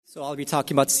So I'll be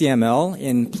talking about CML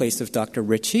in place of Dr.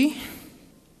 Ritchie.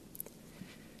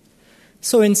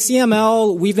 So in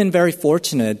CML, we've been very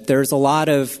fortunate. There's a lot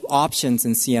of options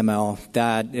in CML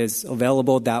that is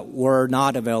available that were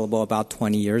not available about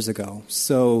 20 years ago.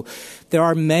 So there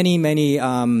are many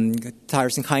tyrosine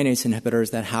kinase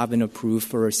inhibitors that have been approved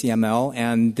for CML,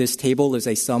 and this table is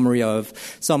a summary of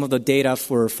some of the data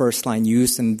for first-line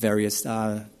use in various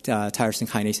tyrosine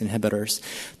kinase inhibitors.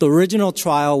 The original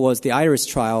trial was the IRIS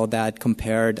trial that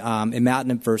compared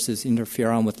imatinib versus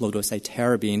interferon with low-dose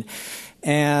cytarabine.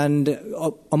 And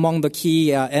among the key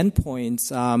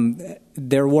endpoints,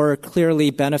 there were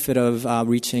clearly benefit of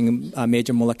reaching a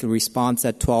major molecular response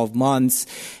at 12 months,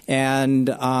 and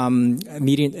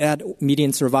median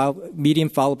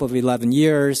follow-up of 11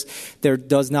 years. There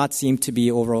does not seem to be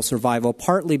overall survival,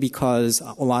 partly because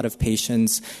a lot of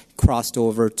patients crossed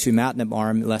over to imatinib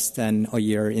arm less than a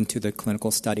year into the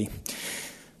clinical study.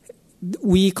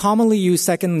 We commonly use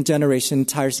second-generation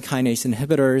tyrosine kinase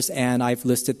inhibitors, and I've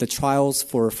listed the trials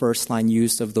for first-line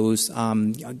use of those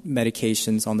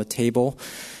medications on the table.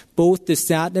 Both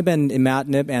dasatinib and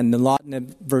imatinib and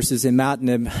nilotinib versus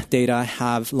imatinib data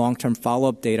have long-term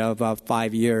follow-up data of about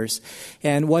 5 years.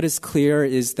 And what is clear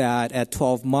is that at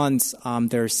 12 months,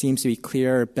 there seems to be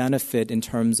clear benefit in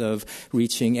terms of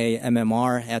reaching a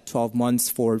MMR at 12 months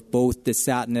for both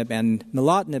dasatinib and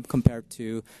nilotinib compared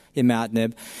to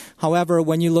imatinib. However,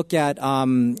 when you look at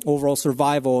overall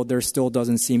survival, there still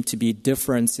doesn't seem to be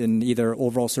difference in either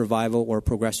overall survival or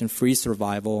progression-free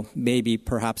survival. Maybe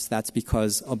perhaps that's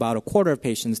because about a quarter of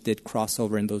patients did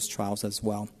crossover in those trials as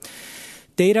well.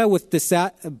 Data with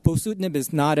bosutinib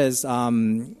is not as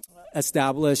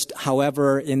established.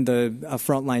 However, in the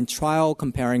frontline trial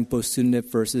comparing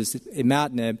bosutinib versus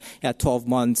imatinib at 12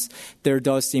 months, there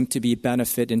does seem to be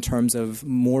benefit in terms of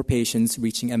more patients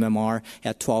reaching MMR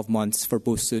at 12 months for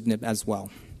bosutinib as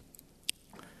well.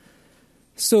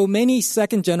 So many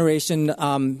second-generation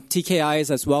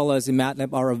TKIs as well as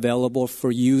imatinib are available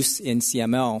for use in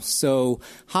CML. So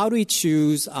how do we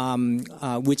choose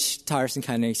which tyrosine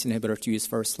kinase inhibitor to use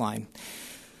first line?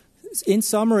 In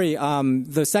summary,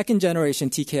 the second-generation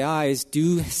TKIs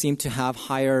do seem to have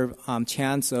higher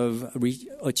chance of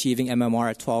achieving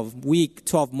MMR at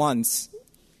 12 months.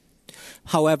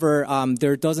 However,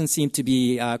 there doesn't seem to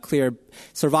be a clear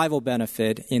survival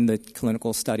benefit in the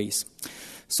clinical studies.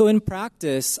 So in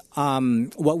practice,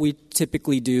 what we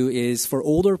typically do is for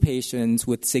older patients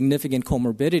with significant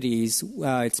comorbidities,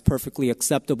 it's perfectly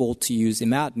acceptable to use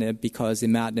imatinib because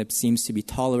imatinib seems to be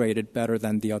tolerated better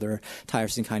than the other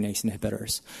tyrosine kinase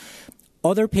inhibitors.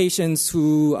 Other patients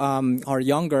who are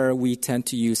younger, we tend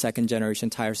to use second-generation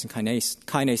tyrosine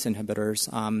kinase inhibitors.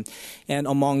 And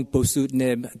among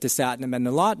bosutinib, dasatinib, and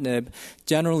nilotinib,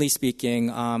 generally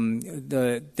speaking,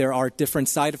 there are different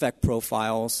side effect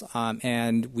profiles,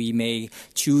 and we may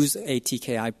choose a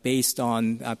TKI based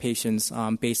on patients'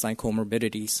 baseline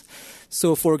comorbidities.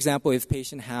 So, for example, if a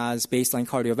patient has baseline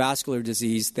cardiovascular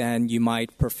disease, then you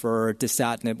might prefer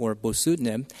dasatinib or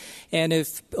bosutinib. And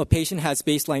if a patient has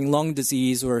baseline lung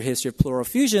disease or a history of pleural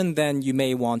effusion, then you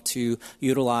may want to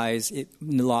utilize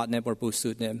nilotinib or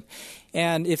bosutinib.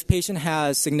 And if patient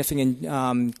has significant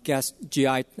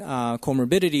GI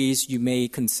comorbidities, you may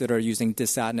consider using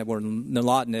dasatinib or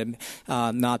nilotinib,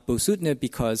 not bosutinib,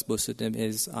 because bosutinib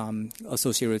is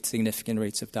associated with significant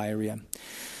rates of diarrhea.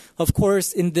 Of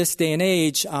course, in this day and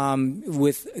age, none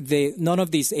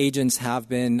of these agents have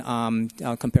been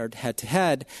compared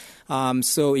head-to-head.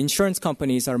 So insurance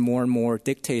companies are more and more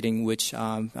dictating which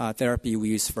therapy we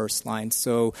use first line.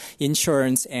 So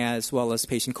insurance as well as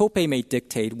patient copay may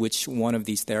dictate which one of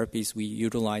these therapies we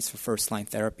utilize for first-line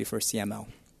therapy for CML.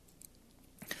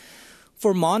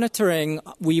 For monitoring,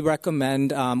 we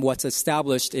recommend what's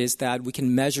established is that we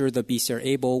can measure the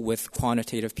BCR-ABL with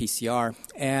quantitative PCR.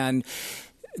 And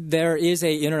there is an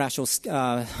international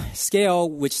scale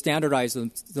which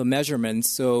standardizes the measurements.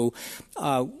 So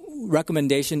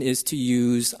recommendation is to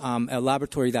use a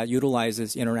laboratory that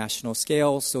utilizes international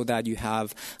scales so that you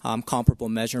have comparable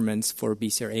measurements for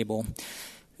BCR-ABL.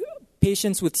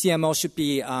 Patients with CML should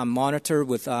be monitored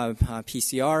with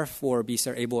PCR for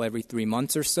BCR-ABL every 3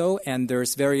 months or so, and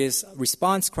there's various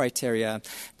response criteria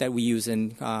that we use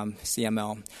in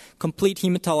CML. Complete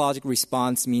hematologic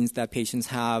response means that patients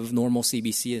have normal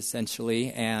CBC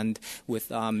essentially, and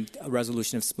with a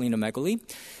resolution of splenomegaly.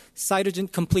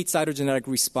 Complete cytogenetic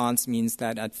response means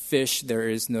that at FISH there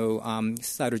is no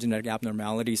cytogenetic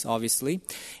abnormalities, obviously.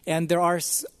 And there are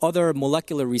other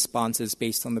molecular responses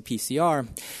based on the PCR.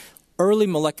 Early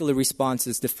molecular response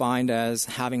is defined as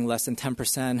having less than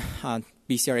 10%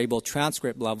 BCR-ABL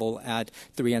transcript level at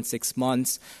 3 and 6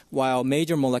 months, while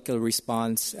major molecular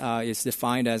response is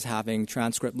defined as having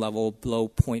transcript level below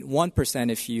 0.1%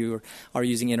 if you are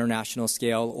using international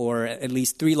scale, or at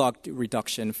least 3 log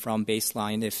reduction from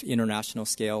baseline if international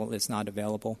scale is not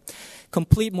available.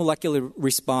 Complete molecular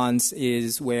response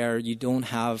is where you don't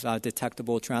have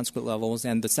detectable transcript levels,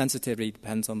 and the sensitivity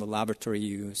depends on the laboratory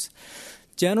you use.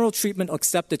 General treatment,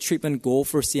 accepted treatment goal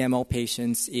for CML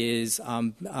patients is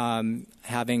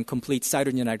having complete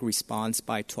cytogenetic response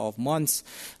by 12 months,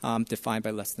 defined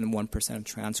by less than 1% of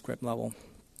transcript level.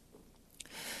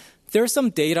 There's some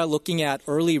data looking at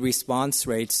early response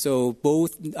rates. So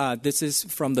both, this is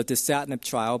from the dasatinib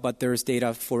trial, but there's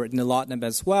data for nilotinib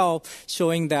as well,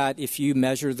 showing that if you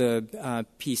measure the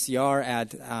PCR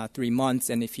at 3 months,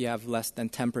 and if you have less than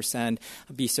 10%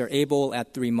 BCR-ABL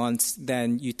at 3 months,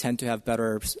 then you tend to have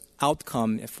better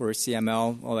outcome for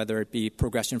CML, whether it be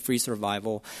progression-free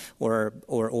survival or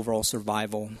overall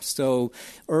survival. So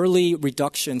early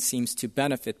reduction seems to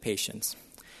benefit patients.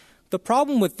 The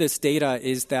problem with this data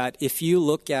is that if you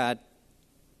look at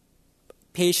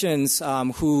patients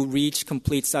who reach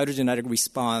complete cytogenetic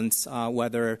response,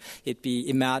 whether it be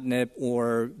imatinib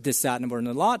or dasatinib or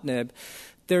nilotinib,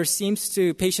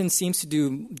 patients seems to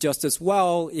do just as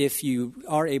well if you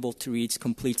are able to reach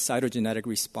complete cytogenetic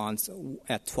response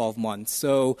at 12 months.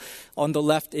 So on the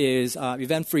left is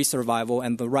event-free survival,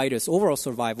 and the right is overall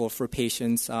survival for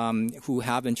patients who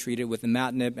have been treated with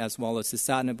imatinib as well as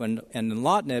dasatinib and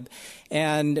nilotinib.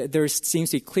 And there seems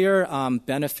to be clear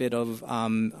benefit of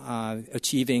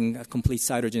achieving a complete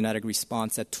cytogenetic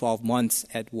response at 12 months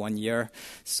at 1 year.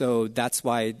 So that's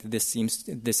why this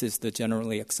is the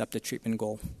generally accepted treatment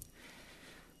goal.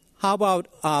 How about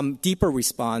deeper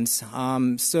response?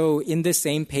 So in this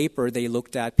same paper, they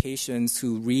looked at patients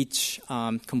who reach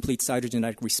complete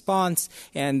cytogenetic response,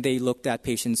 and they looked at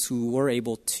patients who were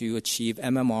able to achieve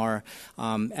MMR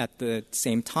at the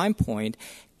same time point.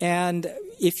 And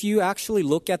if you actually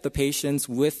look at the patients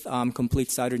with complete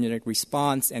cytogenetic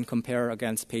response and compare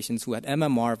against patients who had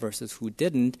MMR versus who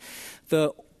didn't,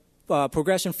 the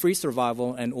progression-free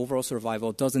survival and overall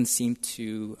survival doesn't seem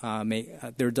to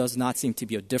there does not seem to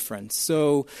be a difference.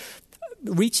 So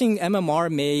reaching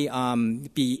MMR may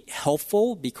be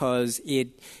helpful because it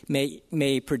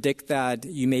may predict that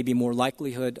you may be more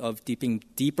likelihood of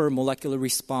deeper molecular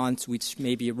response, which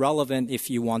may be relevant if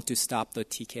you want to stop the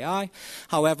TKI.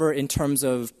 However, in terms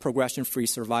of progression-free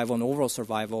survival and overall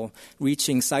survival,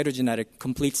 reaching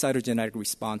complete cytogenetic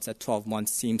response at 12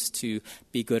 months seems to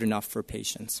be good enough for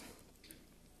patients.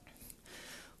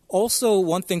 Also,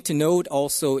 one thing to note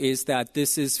also is that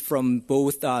this is from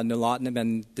both nilotinib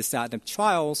and dasatinib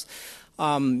trials.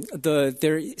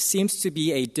 There seems to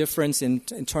be a difference in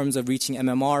terms of reaching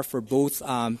MMR for both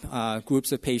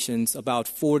groups of patients, about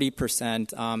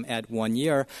 40% at 1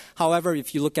 year. However,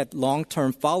 if you look at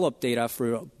long-term follow-up data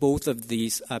for both of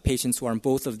these patients who are on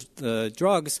both of the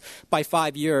drugs, by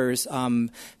 5 years,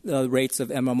 the rates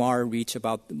of MMR reach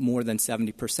about more than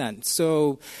 70%.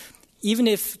 So even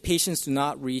if patients do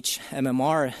not reach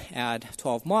MMR at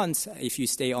 12 months, if you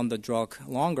stay on the drug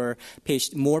longer,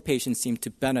 more patients seem to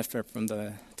benefit from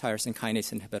the tyrosine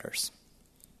kinase inhibitors.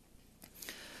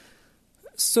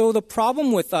 So the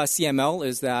problem with CML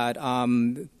is that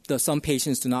some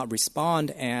patients do not respond,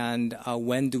 and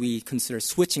when do we consider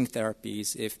switching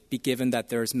therapies given that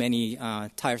there's many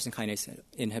tyrosine kinase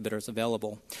inhibitors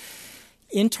available?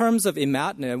 In terms of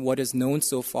imatinib, what is known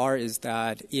so far is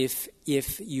that if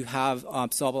you have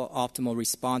suboptimal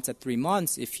response at 3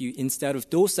 months, if you, instead of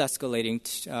dose escalating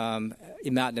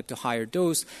imatinib to higher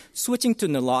dose, switching to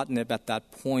nilotinib at that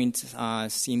point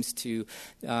seems to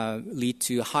lead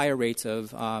to higher rates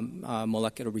of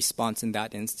molecular response in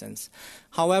that instance.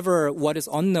 However, what is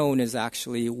unknown is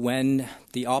actually when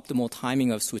the optimal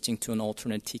timing of switching to an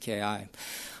alternate TKI.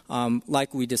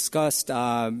 Like we discussed,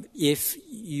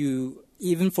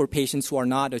 even for patients who are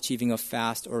not achieving a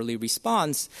fast early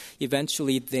response,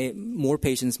 eventually more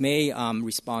patients may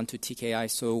respond to TKI.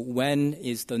 So when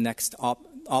is the next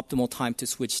optimal time to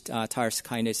switch tyrosine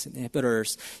kinase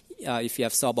inhibitors if you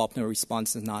have suboptimal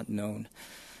response is not known.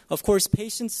 Of course,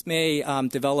 patients may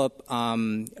develop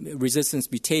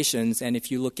resistance mutations, and if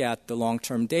you look at the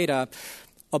long-term data,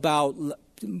 about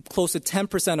close to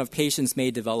 10% of patients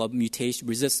may develop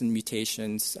resistant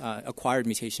mutations, acquired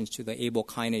mutations to the ABL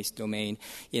kinase domain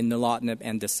in nilotinib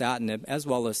and dasatinib, as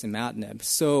well as imatinib.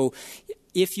 So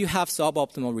if you have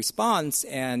suboptimal response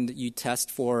and you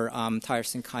test for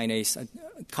tyrosine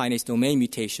kinase domain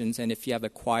mutations, and if you have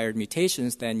acquired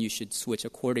mutations, then you should switch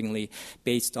accordingly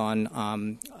based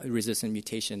on resistant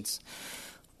mutations.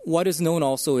 What is known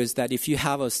also is that if you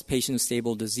have a patient with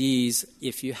stable disease,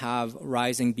 if you have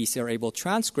rising BCR-ABL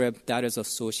transcript, that is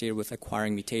associated with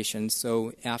acquiring mutations.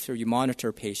 So after you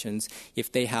monitor patients,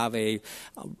 if they have a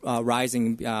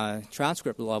rising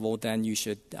transcript level, then you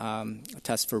should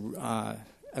test for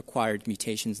acquired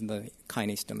mutations in the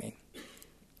kinase domain.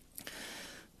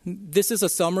 This is a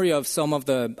summary of some of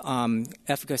the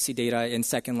efficacy data in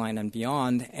second line and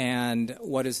beyond. And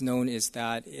what is known is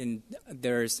that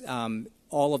there's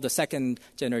all of the second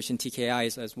generation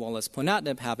TKIs as well as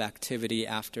ponatinib have activity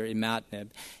after imatinib.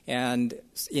 And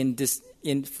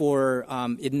for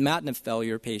imatinib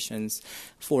failure patients,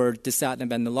 for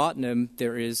dasatinib and nilotinib,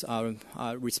 there is a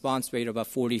response rate of about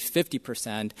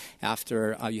 40-50%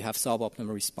 after you have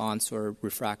suboptimal response or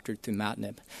refractory to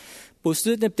imatinib.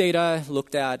 Bosutinib data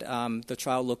the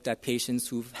trial looked at patients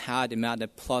who've had imatinib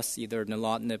plus either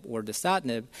nilotinib or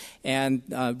dasatinib, and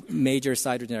major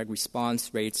cytogenetic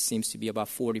response rates seems to be about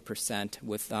 40%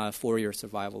 with 4-year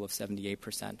survival of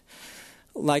 78%.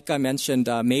 Like I mentioned,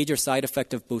 major side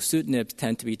effect of bosutinib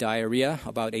tend to be diarrhea.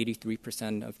 About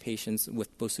 83% of patients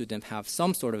with bosutinib have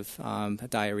some sort of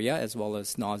diarrhea as well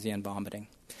as nausea and vomiting.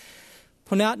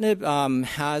 Ponatinib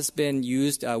has been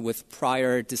used with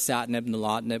prior dasatinib,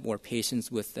 nilotinib, or patients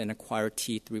with an acquired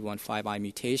T315I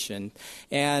mutation.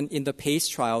 And in the PACE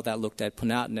trial that looked at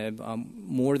ponatinib,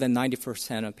 more than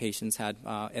 90% of patients had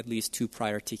at least 2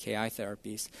 prior TKI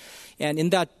therapies. And in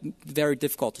that very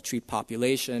difficult to treat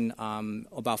population,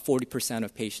 about 40%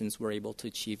 of patients were able to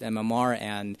achieve MMR,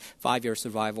 and 5-year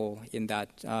survival in that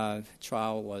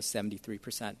trial was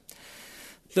 73%.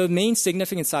 The main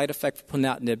significant side effect for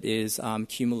ponatinib is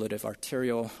cumulative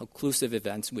arterial occlusive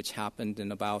events, which happened in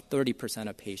about 30%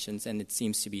 of patients, and it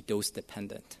seems to be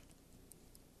dose-dependent.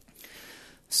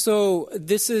 So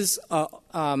this is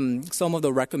some of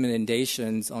the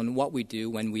recommendations on what we do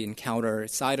when we encounter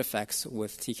side effects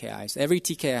with TKIs. Every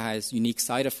TKI has unique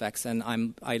side effects, and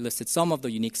I listed some of the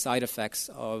unique side effects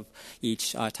of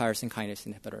each tyrosine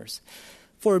kinase inhibitors.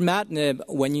 For imatinib,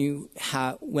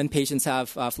 when patients have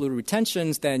fluid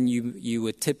retentions, then you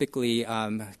would typically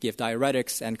give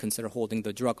diuretics and consider holding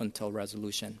the drug until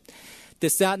resolution.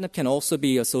 Dasatinib can also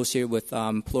be associated with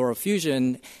pleural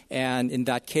effusion, and in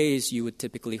that case, you would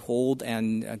typically hold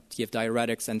and give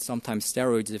diuretics and sometimes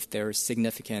steroids if there's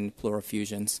significant pleural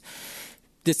effusions.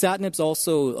 Dasatinib is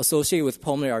also associated with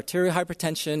pulmonary arterial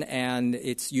hypertension, and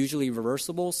it's usually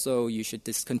reversible, so you should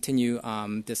discontinue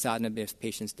dasatinib if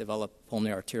patients develop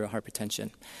pulmonary arterial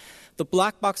hypertension. The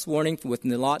black box warning with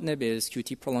nilotinib is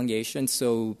QT prolongation,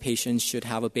 so patients should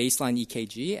have a baseline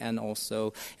EKG, and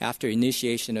also after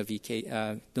initiation of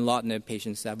nilotinib,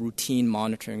 patients have routine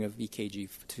monitoring of EKG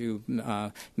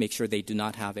to make sure they do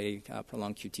not have a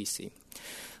prolonged QTC.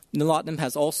 Nilotinib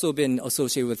has also been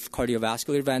associated with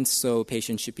cardiovascular events, so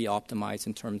patients should be optimized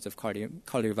in terms of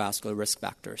cardiovascular risk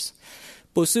factors.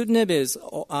 Bosutinib is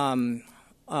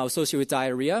associated with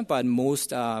diarrhea, but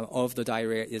most of the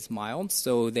diarrhea is mild,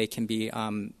 so they can be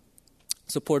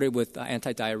supported with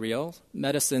antidiarrheal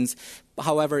medicines.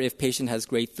 However, if patient has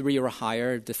grade 3 or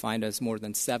higher, defined as more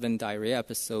than 7 diarrhea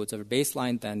episodes over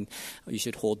baseline, then you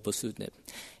should hold bosutinib.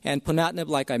 And ponatinib,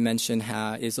 like I mentioned,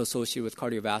 is associated with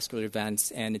cardiovascular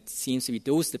events, and it seems to be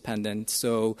dose-dependent.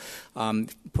 So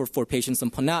for patients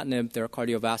on ponatinib, their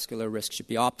cardiovascular risk should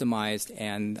be optimized,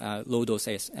 and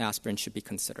low-dose aspirin should be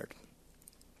considered.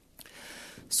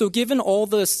 So given all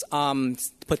this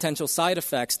potential side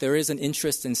effects, there is an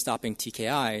interest in stopping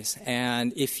TKIs.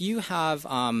 And if you have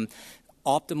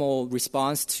optimal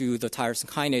response to the tyrosine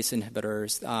kinase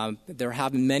inhibitors, there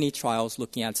have been many trials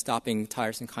looking at stopping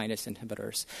tyrosine kinase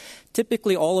inhibitors.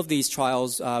 Typically, all of these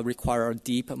trials require a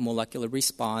deep molecular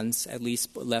response, at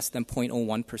least less than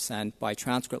 0.01% by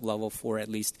transcript level for at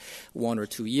least 1 or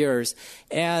 2 years.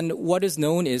 And what is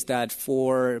known is that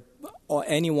for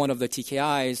any one of the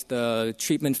TKIs, the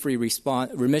treatment-free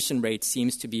remission rate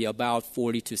seems to be about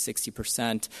 40 to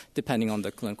 60%, depending on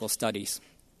the clinical studies.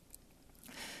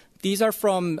 These are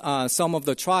from some of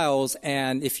the trials,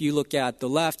 and if you look at the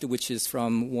left, which is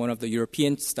from one of the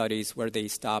European studies where they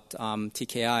stopped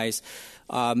TKIs,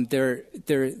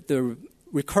 the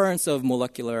recurrence of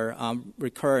molecular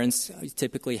recurrence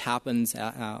typically happens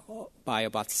by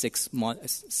about 6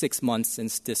 months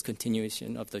since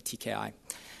discontinuation of the TKI.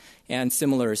 And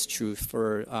similar is true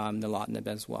for nilotinib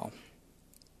as well.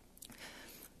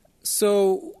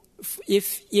 So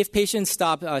if patients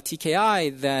stop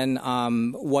TKI, then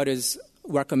what is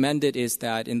recommended is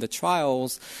that in the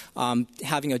trials,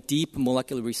 having a deep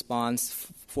molecular response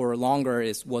for longer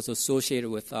was associated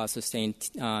with sustained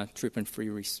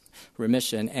treatment-free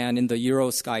remission. And in the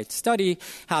EuroSky study,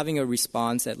 having a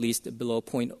response at least below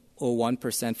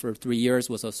 0.01% for 3 years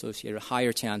was associated with a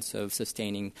higher chance of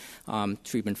sustaining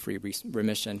treatment-free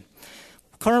remission.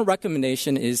 Current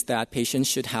recommendation is that patients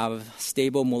should have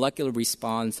stable molecular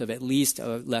response of at least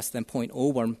less than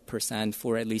 0.01%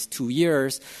 for at least 2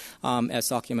 years, as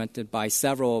documented by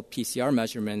several PCR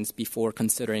measurements before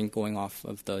considering going off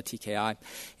of the TKI.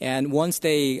 And once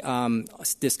they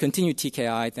discontinue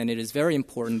TKI, then it is very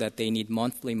important that they need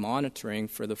monthly monitoring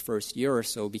for the first year or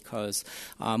so, because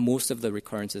most of the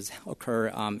recurrences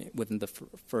occur within the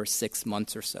first 6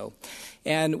 months or so.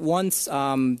 And once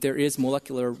there is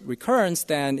molecular recurrence,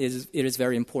 then it is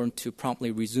very important to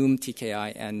promptly resume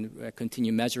TKI and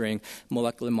continue measuring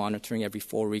molecular monitoring every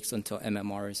 4 weeks until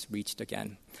MMR is reached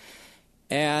again.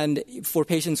 And for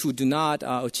patients who do not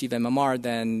achieve MMR,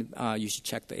 then you should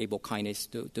check the ABL kinase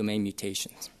domain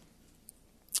mutations.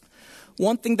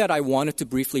 One thing that I wanted to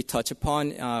briefly touch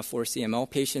upon for CML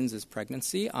patients is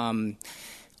pregnancy.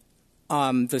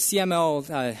 The CML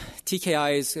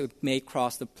TKIs may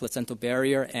cross the placental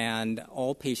barrier, and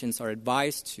all patients are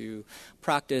advised to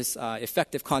practice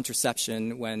effective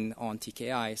contraception when on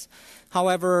TKIs.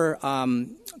 However,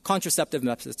 contraceptive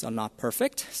methods are not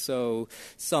perfect, so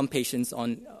some patients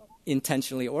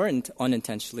intentionally or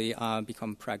unintentionally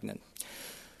become pregnant.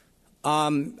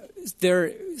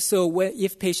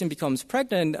 If patient becomes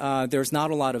pregnant, there's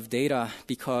not a lot of data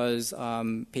because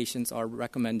patients are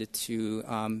recommended to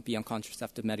be on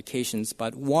contraceptive medications.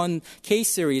 But one case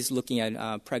series looking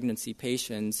at pregnancy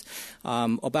patients,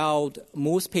 about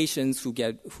most patients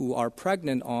who are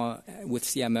pregnant with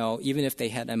CML, even if they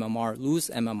had MMR,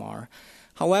 lose MMR.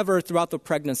 However, throughout the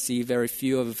pregnancy, very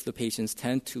few of the patients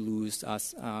tend to lose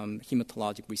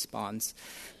hematologic response.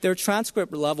 Their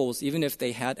transcript levels, even if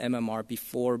they had MMR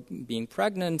before being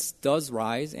pregnant, does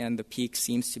rise, and the peak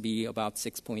seems to be about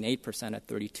 6.8% at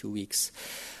 32 weeks.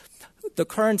 The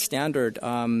current standard,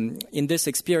 in this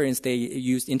experience, they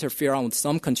used interferon with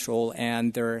some control,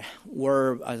 and there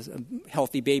were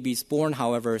healthy babies born.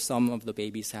 However, some of the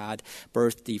babies had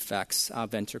birth defects,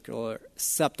 ventricular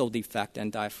septal defect,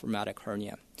 and diaphragmatic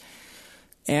hernia.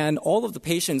 And all of the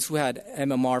patients who had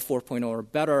MMR 4.0 or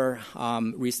better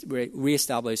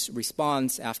reestablished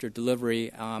response after delivery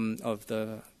of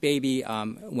the baby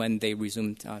when they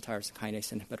resumed tyrosine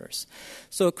kinase inhibitors.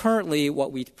 So currently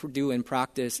what we do in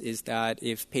practice is that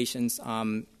if patients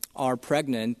are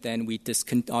pregnant, then we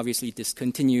obviously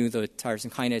discontinue the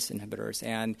tyrosine kinase inhibitors,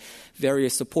 and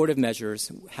various supportive measures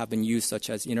have been used, such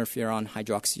as interferon,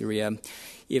 hydroxyurea.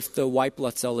 If the white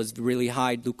blood cell is really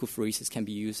high, leukapheresis can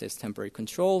be used as temporary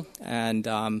control, and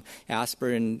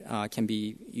aspirin can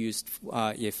be used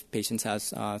if patients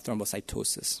has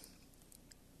thrombocytosis.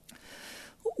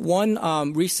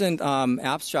 One recent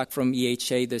abstract from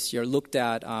EHA this year looked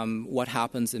at what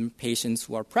happens in patients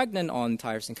who are pregnant on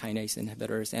tyrosine kinase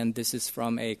inhibitors, and this is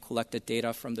from a collected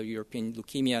data from the European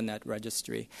Leukemia Net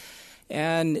Registry.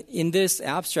 And in this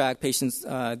abstract, patients,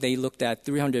 they looked at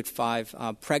 305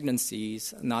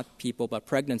 pregnancies, not people, but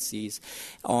pregnancies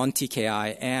on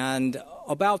TKI. And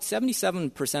about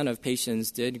 77% of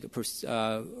patients did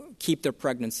keep their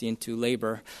pregnancy into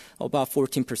labor. About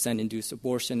 14% induced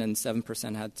abortion, and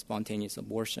 7% had spontaneous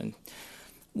abortion.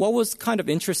 What was kind of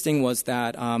interesting was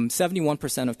that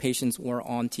 71% of patients were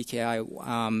on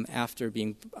TKI after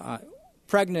being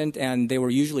pregnant, and they were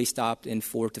usually stopped in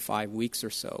 4 to 5 weeks or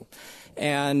so.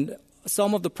 And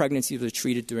some of the pregnancies were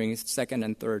treated during second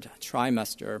and third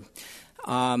trimester.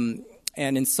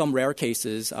 And in some rare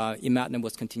cases, imatinib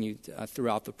was continued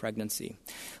throughout the pregnancy.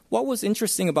 What was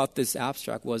interesting about this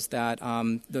abstract was that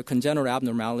the congenital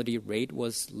abnormality rate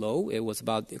was low. It was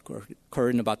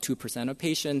occurred in about 2% of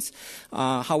patients.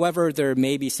 However, there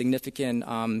may be significant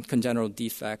congenital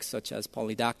defects such as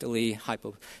polydactyly,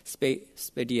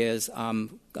 hypospadias,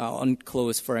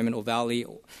 unclosed foramen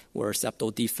ovale, or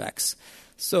septal defects.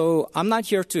 So I'm not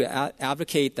here to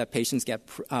advocate that patients get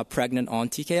pregnant on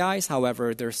TKIs.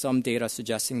 However, there's some data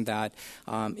suggesting that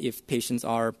if patients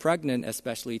are pregnant,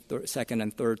 especially second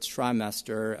and third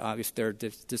trimester, if they're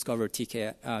discovered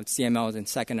CMLs in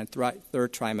second and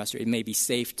third trimester, it may be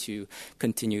safe to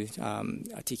continue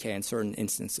TKI in certain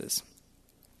instances.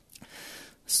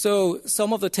 So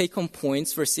some of the take-home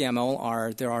points for CML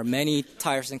are there are many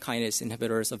tyrosine kinase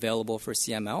inhibitors available for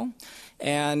CML.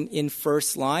 And in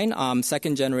first line,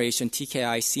 second-generation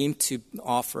TKI seem to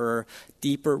offer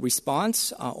deeper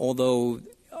response, although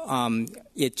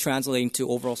it translating to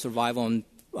overall survival and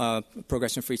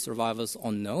progression-free survival is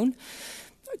unknown.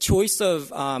 Choice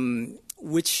of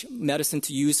which medicine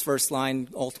to use first line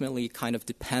ultimately kind of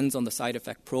depends on the side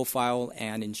effect profile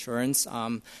and insurance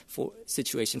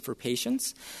situation for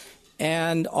patients.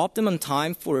 And optimum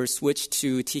time for switch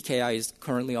to TKI is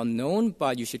currently unknown,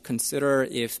 but you should consider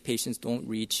if patients don't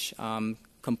reach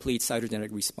complete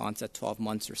cytogenetic response at 12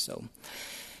 months or so.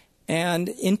 And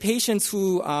in patients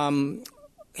who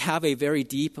have a very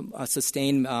deep,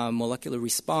 sustained molecular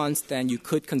response, then you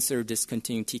could consider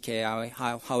discontinuing TKI.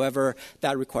 However,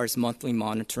 that requires monthly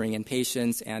monitoring in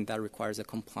patients, and that requires a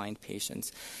compliant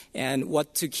patient. And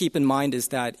what to keep in mind is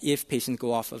that if patients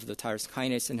go off of the tyrosine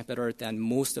kinase inhibitor, then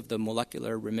most of the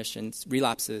molecular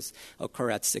relapses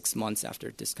occur at 6 months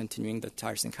after discontinuing the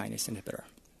tyrosine kinase inhibitor.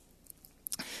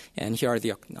 And here are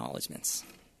the acknowledgments.